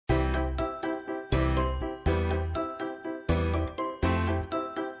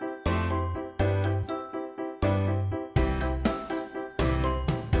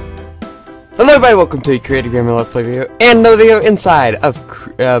Hello everybody, welcome to a Creative Gamer Let's Play video, and another video inside of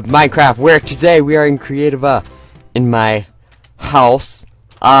Minecraft, where today we are in Creative, in my house.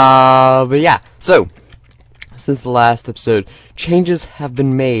 But yeah, so, since the last episode, changes have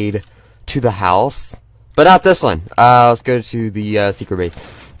been made to the house, but not this one. Let's go to the, secret base.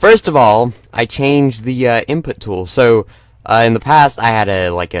 First of all, I changed the, input tool. So, in the past, I had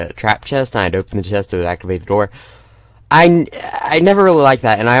a trap chest, and I'd open the chest to activate the door. I never really liked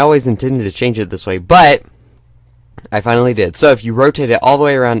that, and I always intended to change it this way, but I finally did. So if you rotate it all the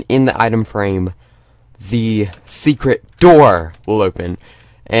way around in the item frame, the secret door will open,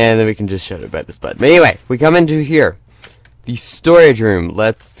 and then we can just shut it by this button. But anyway, we come into here, the storage room.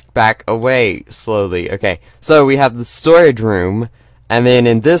 Let's back away slowly. Okay, so we have the storage room, and then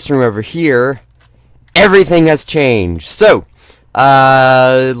in this room over here, everything has changed. So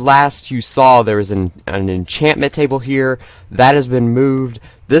last you saw there was an enchantment table here that has been moved.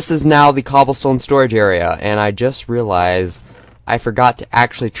 This is now the cobblestone storage area, and I just realized I forgot to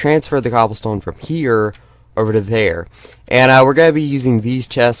actually transfer the cobblestone from here over to there. And we're going to be using these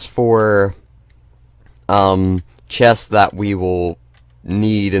chests for chests that we will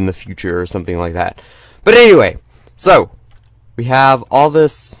need in the future or something like that. But anyway, so we have all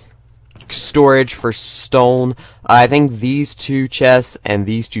this storage for stone. I think these two chests and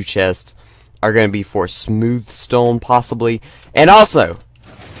these two chests are going to be for smooth stone, possibly. And also,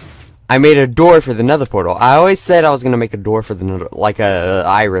 I made a door for the nether portal. I always said I was going to make a door for the nether, like a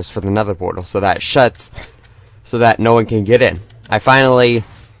iris for the nether portal, so that it shuts, so that no one can get in. I finally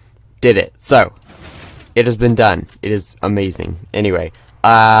did it. So, it has been done. It is amazing. Anyway,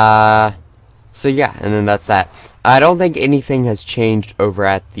 so yeah, and then that's that. I don't think anything has changed over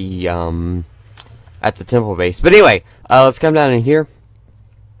at the temple base. But anyway, let's come down in here.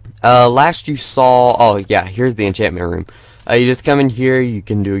 Last you saw, oh yeah, here's the enchantment room. You just come in here, you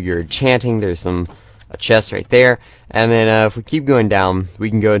can do your enchanting. There's a chest right there. And then if we keep going down,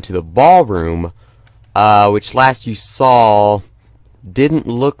 we can go into the ballroom, which last you saw didn't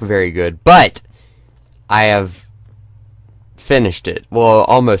look very good, but I have finished it. Well,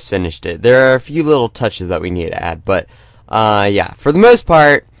 almost finished it. There are a few little touches that we need to add, but yeah, for the most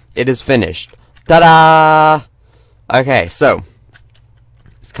part, it is finished. Ta-da! Okay, so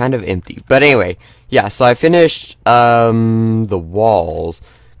it's kind of empty, but anyway, yeah. So I finished the walls,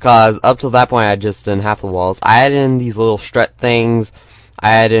 cause up till that point I had just done half the walls. I added in these little strut things.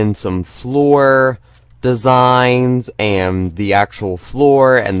 I added in some floor designs and the actual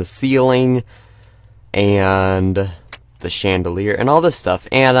floor and the ceiling and the chandelier and all this stuff,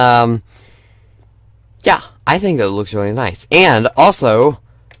 and yeah, I think it looks really nice. And also,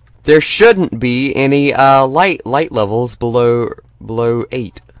 there shouldn't be any light levels below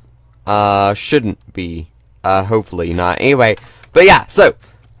 8. Shouldn't be, hopefully not. Anyway, but yeah, so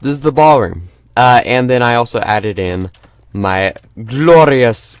this is the ballroom, and then I also added in my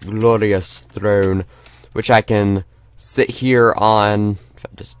glorious throne, which I can sit here on. If I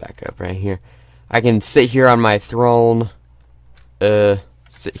just back up right here, I can sit here on my throne.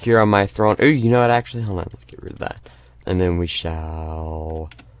 Sit here on my throne. Oh, you know what? Actually, hold on. Let's get rid of that. And then we shall,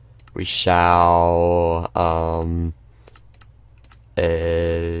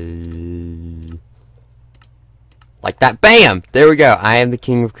 like that. Bam! There we go. I am the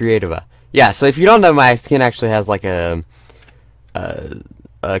king of Creativa. Yeah. So if you don't know, my skin actually has like a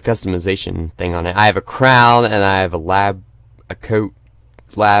customization thing on it. I have a crown and I have a lab coat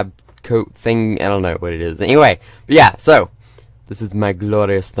thing. I don't know what it is. Anyway, but yeah. So this is my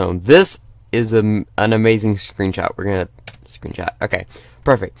glorious throne. This is an amazing screenshot. We're gonna screenshot. Okay,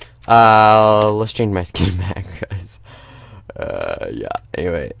 perfect. Let's change my skin back, guys. Yeah.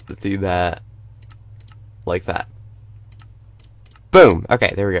 Anyway, let's do that like that. Boom.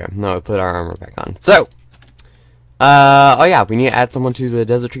 Okay, there we go. Now we put our armor back on. So, oh yeah, we need to add someone to the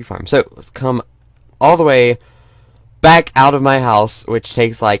desert tree farm. So let's come all the way back out of my house, which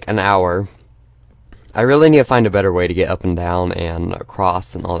takes like an hour. I really need to find a better way to get up and down and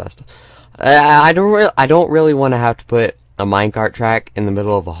across and all that stuff. I don't really want to have to put a minecart track in the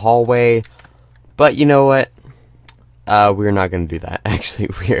middle of a hallway, but you know what? We're not going to do that.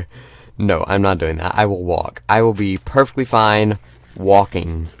 Actually, no, I'm not doing that. I will walk. I will be perfectly fine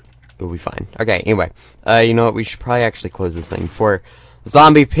walking. It will be fine. Okay, anyway, you know what? We should probably actually close this thing before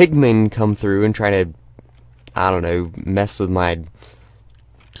zombie pigmen come through and try to, I don't know, mess with my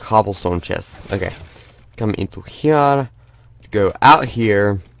cobblestone chests. Okay. Come into here, let's go out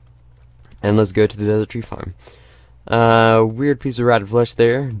here, and let's go to the desert tree farm. Weird piece of rotted flesh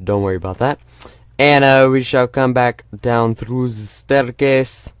there, don't worry about that. And we shall come back down through the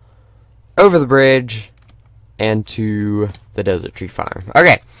staircase, over the bridge, and to the desert tree farm.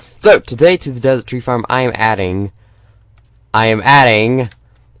 Okay, so today to the desert tree farm, I am adding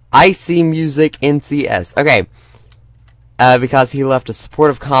Icy Music NCS. Okay, because he left a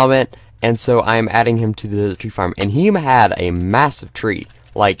supportive comment, and so I am adding him to the desert tree farm, and he had a massive tree,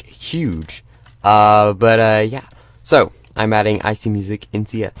 like huge. Yeah. So I'm adding Icy Music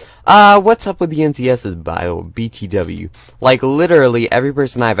NCS. What's up with the NCSs, by the way? BTW. Like, literally every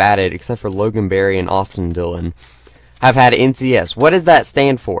person I've added, except for Logan Berry and Austin Dillon, have had NCS. What does that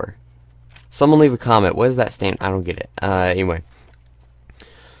stand for? Someone leave a comment. What does that stand? I don't get it. Anyway.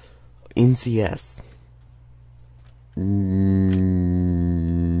 NCS.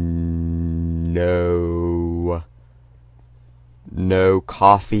 No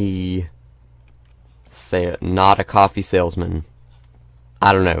coffee. Not a coffee salesman.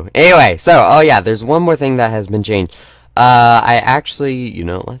 I don't know. Anyway, so, oh yeah, there's one more thing that has been changed. I actually, you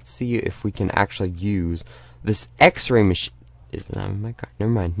know, let's see if we can actually use this X-ray machine. My God,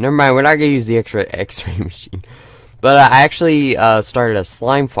 never mind. We're not gonna use the X-ray machine. But I actually started a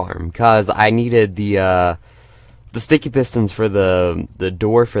slime farm because I needed the sticky pistons for the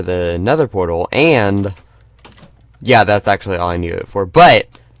door for the Nether portal, and yeah, that's actually all I needed it for. But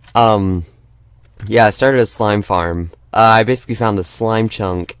yeah, I started a slime farm. I basically found a slime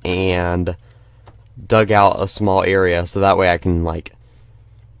chunk and dug out a small area so that way I can, like,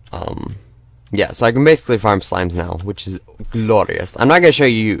 yeah, so I can basically farm slimes now, which is glorious. I'm not going to show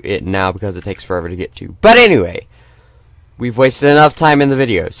you it now because it takes forever to get to. But anyway, we've wasted enough time in the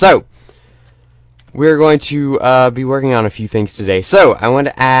video. So, we're going to be working on a few things today. So, I want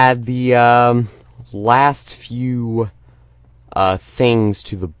to add the last few things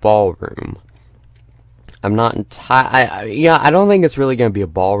to the ballroom. I'm not entirely... yeah, I don't think it's really going to be a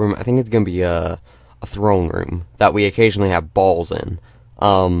ballroom. I think it's going to be a throne room that we occasionally have balls in.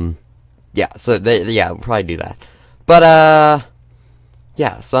 Yeah, so, yeah, we'll probably do that. But,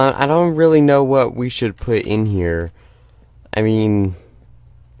 yeah, so I don't really know what we should put in here. I mean,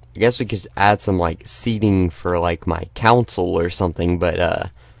 I guess we could add some, like, seating for, like, my council or something, but,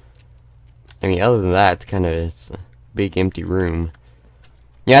 I mean, other than that, it's a big empty room.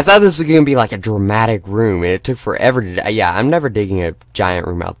 Yeah, I thought this was gonna be like a dramatic room, and it took forever to. Yeah, I'm never digging a giant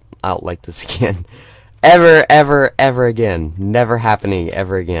room out like this again, ever again. Never happening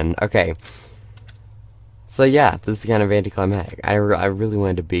ever again. Okay. So yeah, this is kind of anticlimactic. I really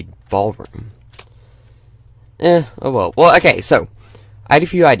wanted a big ballroom. Oh well. Well, okay. So I had a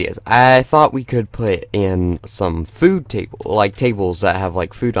few ideas. I thought we could put in some food tables that have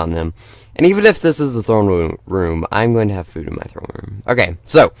like food on them. And even if this is a throne room, I'm going to have food in my throne room. Okay,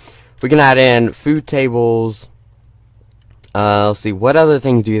 so we can add in food tables. Let's see, what other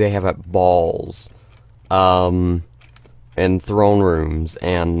things do they have at balls? And throne rooms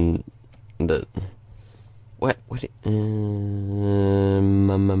and the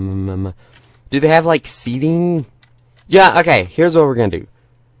do they have like seating? Yeah, okay, here's what we're gonna do.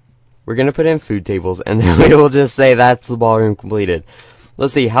 We're gonna put in food tables, and then we will just say that's the ballroom completed.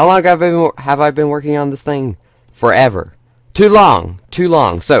 Let's see, how long have I been working on this thing? Forever. Too long.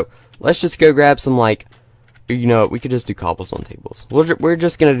 So, let's just go grab some, like, you know, we could just do cobblestone tables. We're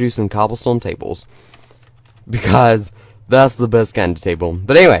just gonna do some cobblestone tables. Because that's the best kind of table.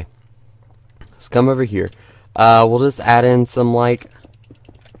 But anyway, let's come over here. We'll just add in some, like,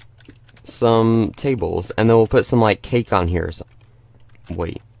 some tables. And then we'll put some, like, cake on here. So,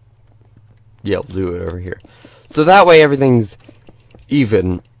 wait. Yeah, we'll do it over here. So that way everything's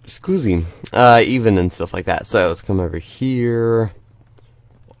even, even and stuff like that. So let's come over here,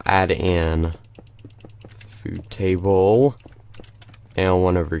 add in food table, and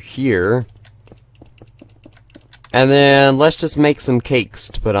one over here, and then let's just make some cakes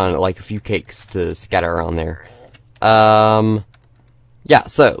to put on it, like a few cakes to scatter around there. Yeah,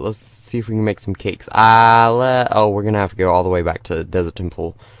 so let's see if we can make some cakes. Oh, we're gonna have to go all the way back to Desert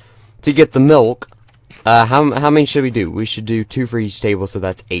Temple to get the milk. How many should we do? We should do 2 for each table, so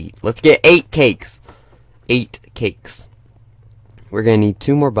that's 8. Let's get 8 cakes. 8 cakes. We're gonna need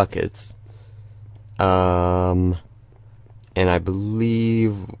 2 more buckets. And I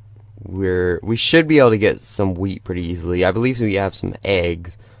believe we should be able to get some wheat pretty easily. I believe we have some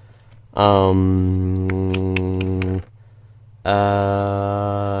eggs.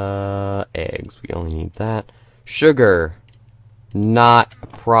 Eggs. We only need that. Sugar. Not a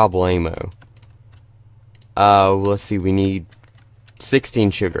problemo. Let's see, we need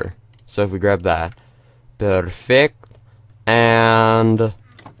 16 sugar. So if we grab that. Perfect. And,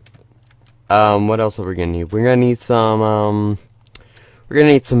 what else are we gonna need? We're gonna need some,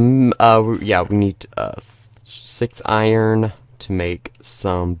 yeah, we need, 6 iron to make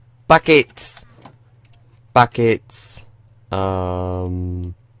some buckets.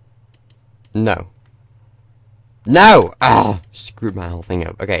 No. No! Ah! Screwed my whole thing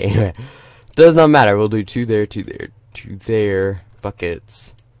up. Okay, anyway. Does not matter. We'll do 2 there, 2 there, 2 there.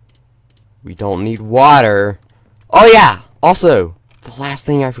 Buckets. We don't need water. Oh, yeah! Also, the last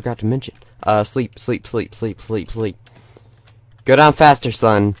thing I forgot to mention. Sleep, sleep, sleep, sleep, sleep, sleep. Go down faster,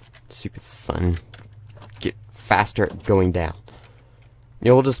 son. Stupid son. Get faster at going down.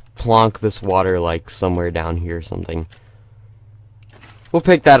 Yeah, we'll just plonk this water, like, somewhere down here or something. We'll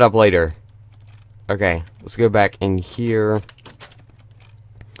pick that up later. Okay, let's go back in here.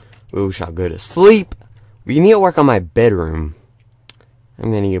 We shall go to sleep. We need to work on my bedroom. I'm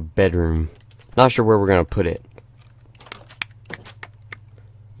gonna need a bedroom. Not sure where we're gonna put it.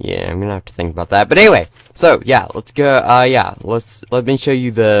 Yeah, I'm gonna have to think about that. But anyway, so yeah, let's go. Yeah, let me show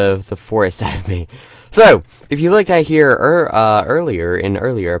you the forest I've made. So if you looked at here earlier in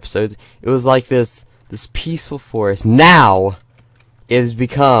earlier episodes, it was like this peaceful forest. Now it has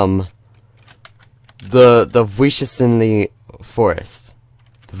become the Vwishisinli forest.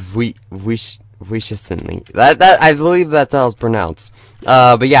 The Vwishisinli. That I believe that's how it's pronounced.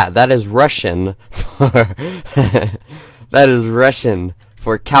 But yeah, that is Russian for that is Russian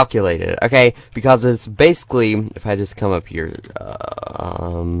for calculated. Okay, because it's basically, if I just come up here, up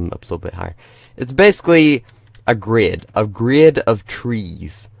a little bit higher, it's basically a grid of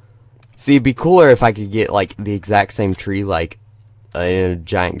trees. See, it'd be cooler if I could get like the exact same tree, like in a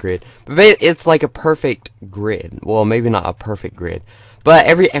giant grid. But it's like a perfect grid. Well, maybe not a perfect grid, but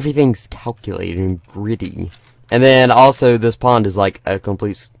everything's calculated and gritty. And then also this pond is like a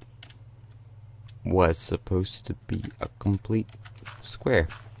complete, was supposed to be a complete square.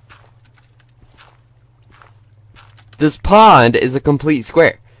 This pond is a complete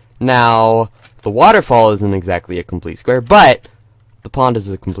square. Now, the waterfall isn't exactly a complete square, but the pond is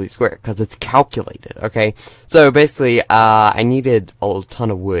a complete square because it's calculated. Okay, so basically, I needed a ton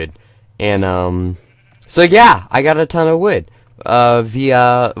of wood, and so yeah, I got a ton of wood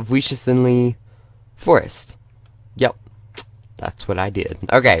via Vwishisinli forest. Yep, that's what I did.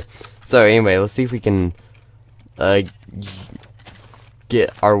 Okay, so anyway, let's see if we can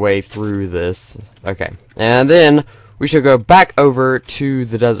get our way through this. Okay, and then we shall go back over to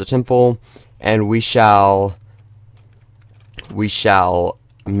the desert temple, and we shall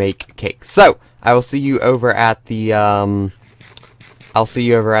make cakes. So I will see you over at the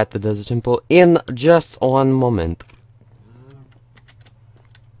desert temple in just 1 moment.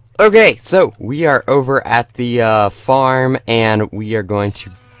 Okay, so we are over at the farm, and we are going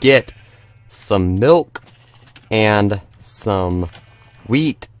to get some milk and some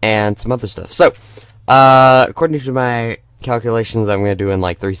wheat and some other stuff. So according to my calculations, I'm going to do in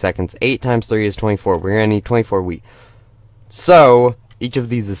like 3 seconds. 8 times 3 is 24. We're going to need 24 wheat. So each of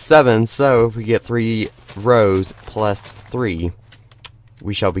these is 7. So if we get 3 rows plus 3,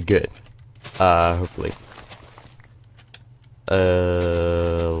 we shall be good. Hopefully.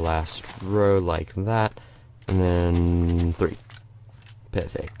 Last row like that, and then 3.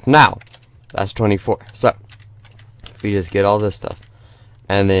 Perfect. Now that's 24. So if we just get all this stuff,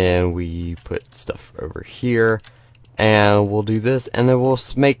 and then we put stuff over here, and we'll do this, and then we'll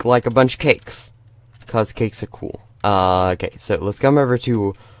make like a bunch of cakes, because cakes are cool. Okay, so let's come over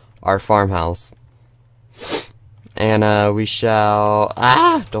to our farmhouse, and we shall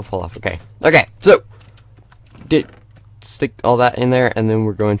don't fall off. Okay, so stick all that in there, and then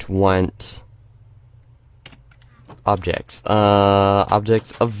we're going to want objects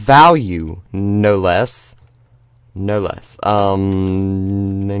of value, no less.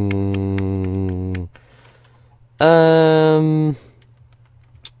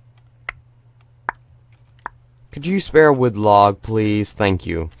 Could you spare a wood log, please? Thank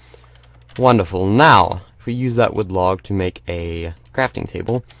you. Wonderful. Now, if we use that wood log to make a crafting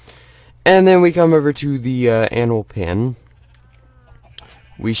table, and then we come over to the animal pen,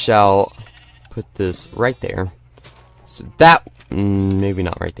 we shall put this right there. So that, maybe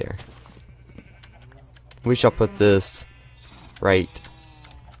not right there. We shall put this right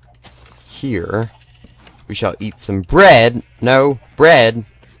here. We shall eat some bread. No, bread.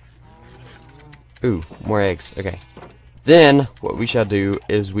 Ooh, more eggs. Okay. Then, what we shall do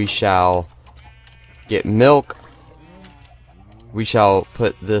is we shall get milk. We shall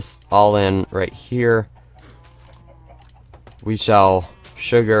put this all in right here. We shall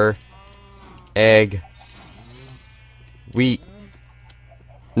sugar, egg, wheat.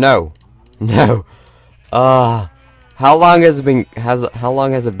 No. How long has it been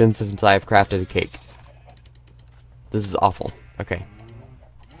since I've crafted a cake? This is awful. Okay.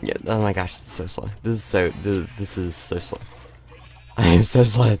 Yeah, oh my gosh, this is so slow. This is so slow. I am so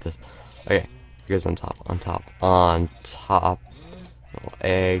slow at this. Okay. It goes on top, on top, on top. Little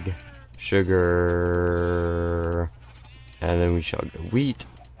egg, sugar, and then we shall go wheat,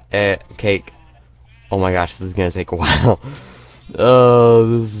 cake. Oh my gosh, this is gonna take a while.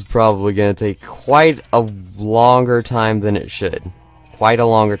 Oh, this is probably gonna take quite a longer time than it should. Quite a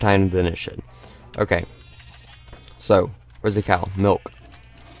longer time than it should. Okay. So, where's the cow? Milk.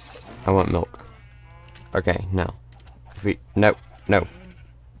 I want milk. Okay, no. No.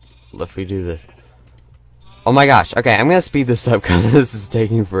 If we do this. Oh my gosh. Okay, I'm gonna speed this up because this is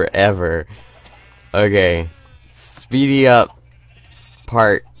taking forever. Okay. Speedy up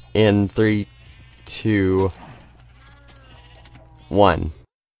part in 3, 2, 1.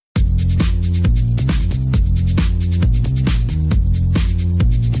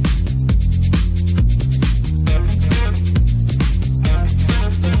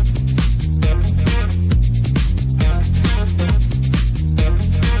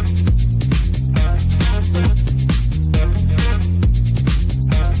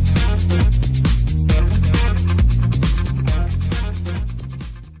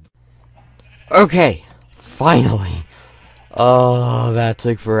 Okay, finally. Oh, that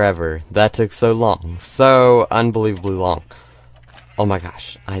took forever. That took so long. So unbelievably long. Oh my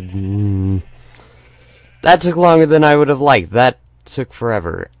gosh. That took longer than I would have liked. That took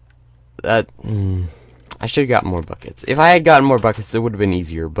forever. I should have gotten more buckets. If I had gotten more buckets, it would have been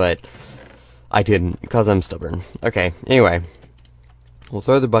easier, but I didn't, because I'm stubborn. Okay, anyway. We'll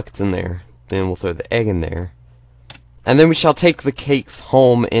throw the buckets in there. Then we'll throw the egg in there. And then we shall take the cakes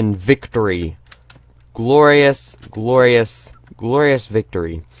home in victory. Glorious, glorious, glorious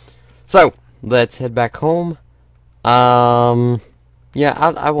victory. So, let's head back home. Yeah,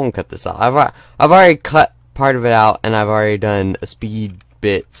 I won't cut this out. I've already cut part of it out, and I've already done a speed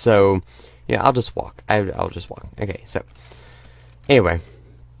bit, so, yeah, I'll just walk. I'll just walk. Okay, so, anyway.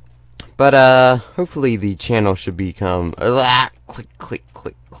 But, hopefully the channel should become, click, click,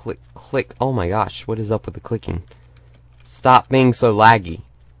 click, click, click. Oh my gosh, what is up with the clicking? Stop being so laggy.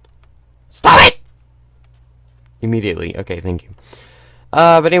 Stop it! Immediately. Okay, thank you.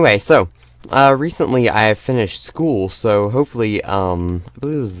 But anyway, so, recently I finished school, so hopefully, I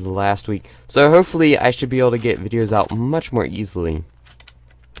believe it was last week, so hopefully I should be able to get videos out much more easily.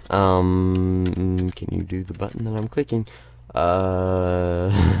 Can you do the button that I'm clicking?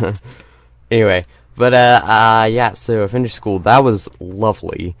 Anyway, but, yeah, so I finished school. That was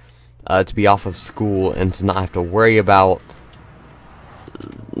lovely, to be off of school and to not have to worry about,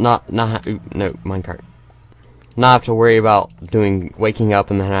 no, minecart. Not have to worry about waking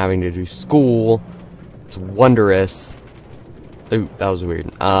up and then having to do school. It's wondrous. Ooh, that was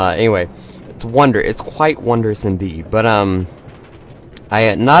weird. Anyway, it's quite wondrous indeed. But I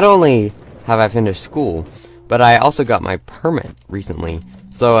not only have I finished school, but I also got my permit recently.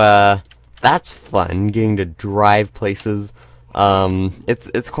 So that's fun, getting to drive places.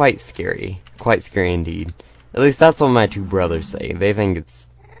 It's quite scary indeed. At least that's what my two brothers say. They think it's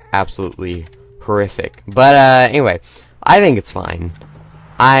absolutely horrific. But anyway, I think it's fine.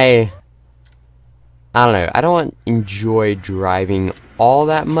 I don't know. I don't enjoy driving all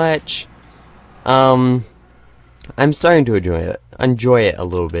that much. I'm starting to enjoy it a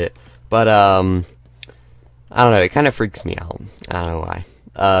little bit, but I don't know. It kind of freaks me out. I don't know why.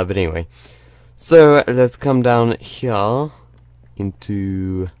 But anyway, so let's come down here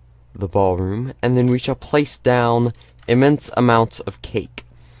into the ballroom, and then we shall place down immense amounts of cake.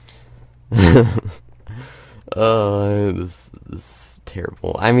 Oh, this is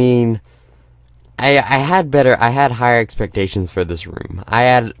terrible. I mean, I had higher expectations for this room. I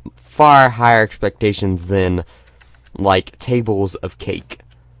had far higher expectations than, like, tables of cake.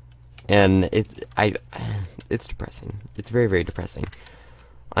 And it's depressing. It's very, very depressing.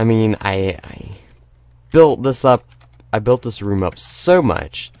 I mean, I built this room up so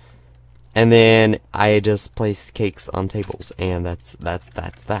much, and then I just placed cakes on tables, and that's that.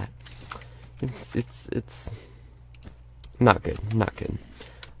 It's not good,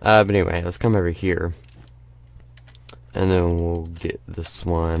 but anyway, let's come over here, and then we'll get this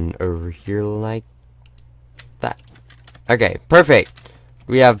one over here like that. Okay, perfect.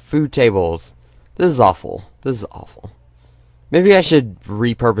 We have food tables. This is awful. Maybe I should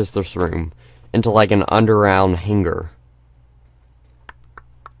repurpose this room into like an underground hangar.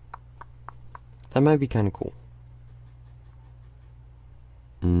 That might be kind of cool.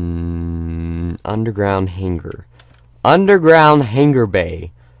 Underground hangar. Underground hangar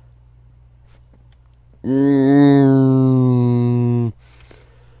bay. No,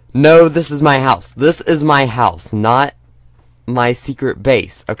 this is my house. This is my house, not my secret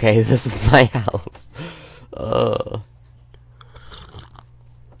base. Okay, this is my house.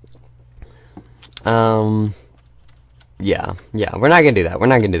 Yeah, we're not gonna do that. We're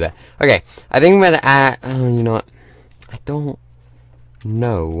not gonna do that. Okay, I think I'm gonna add, you know what? I don't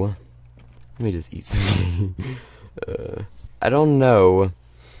know. Let me just eat some. I don't know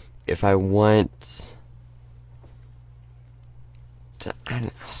if I want to,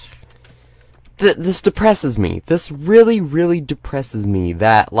 this depresses me. This really, really depresses me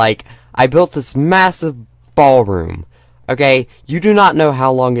that, like, I built this massive ballroom. Okay, you do not know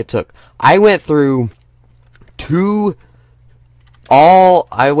how long it took. I went through two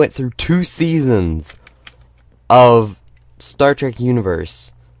seasons of Star Trek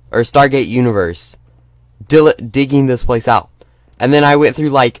Universe, or Stargate Universe, digging this place out. And then I went through,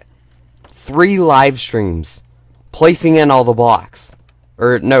 like, 3 live streams, placing in all the blocks.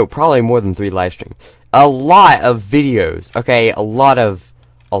 Or, no, probably more than 3 live streams. A lot of videos, okay? A long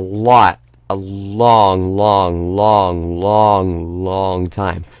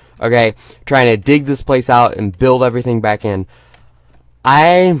time. Okay? Trying to dig this place out and build everything back in.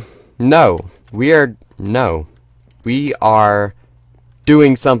 We are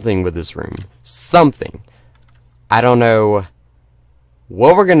doing something with this room. Something. I don't know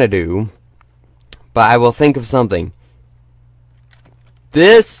what we're gonna do, but I will think of something.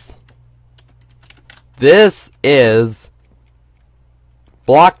 This is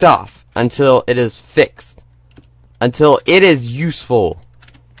blocked off until it is fixed. Until it is useful.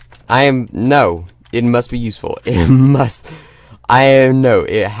 No, it must be useful. It must. No,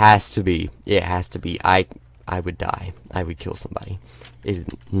 it has to be. It has to be. I would die. I would kill somebody.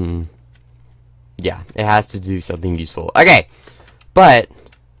 Yeah, it has to do something useful. Okay, but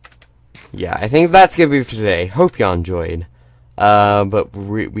yeah, I think that's gonna be for today. Hope y'all enjoyed. But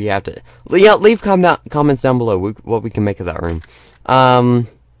we have to leave comments down below what we can make of that room.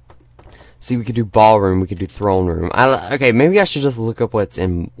 See, we could do ballroom, we could do throne room. Okay, maybe I should just look up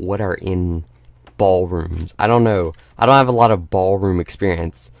what are in ballrooms. I don't know. I don't have a lot of ballroom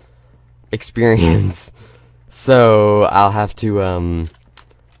experience. So I'll have to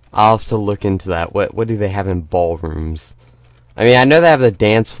look into that. What do they have in ballrooms? I mean, I know they have the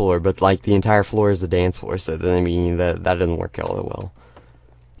dance floor, but like the entire floor is the dance floor, so then I mean that doesn't work all that well.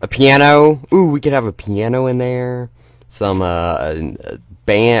 A piano. Ooh, we could have a piano in there. Some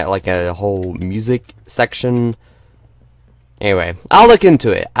band, like a whole music section. Anyway, I'll look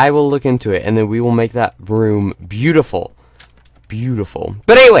into it. I will look into it, and then we will make that room beautiful. Beautiful.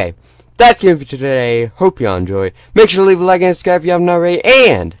 But anyway, that's it for today. Hope y'all enjoy. Make sure to leave a like and subscribe if you haven't already.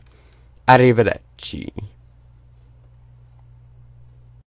 And arrivederci.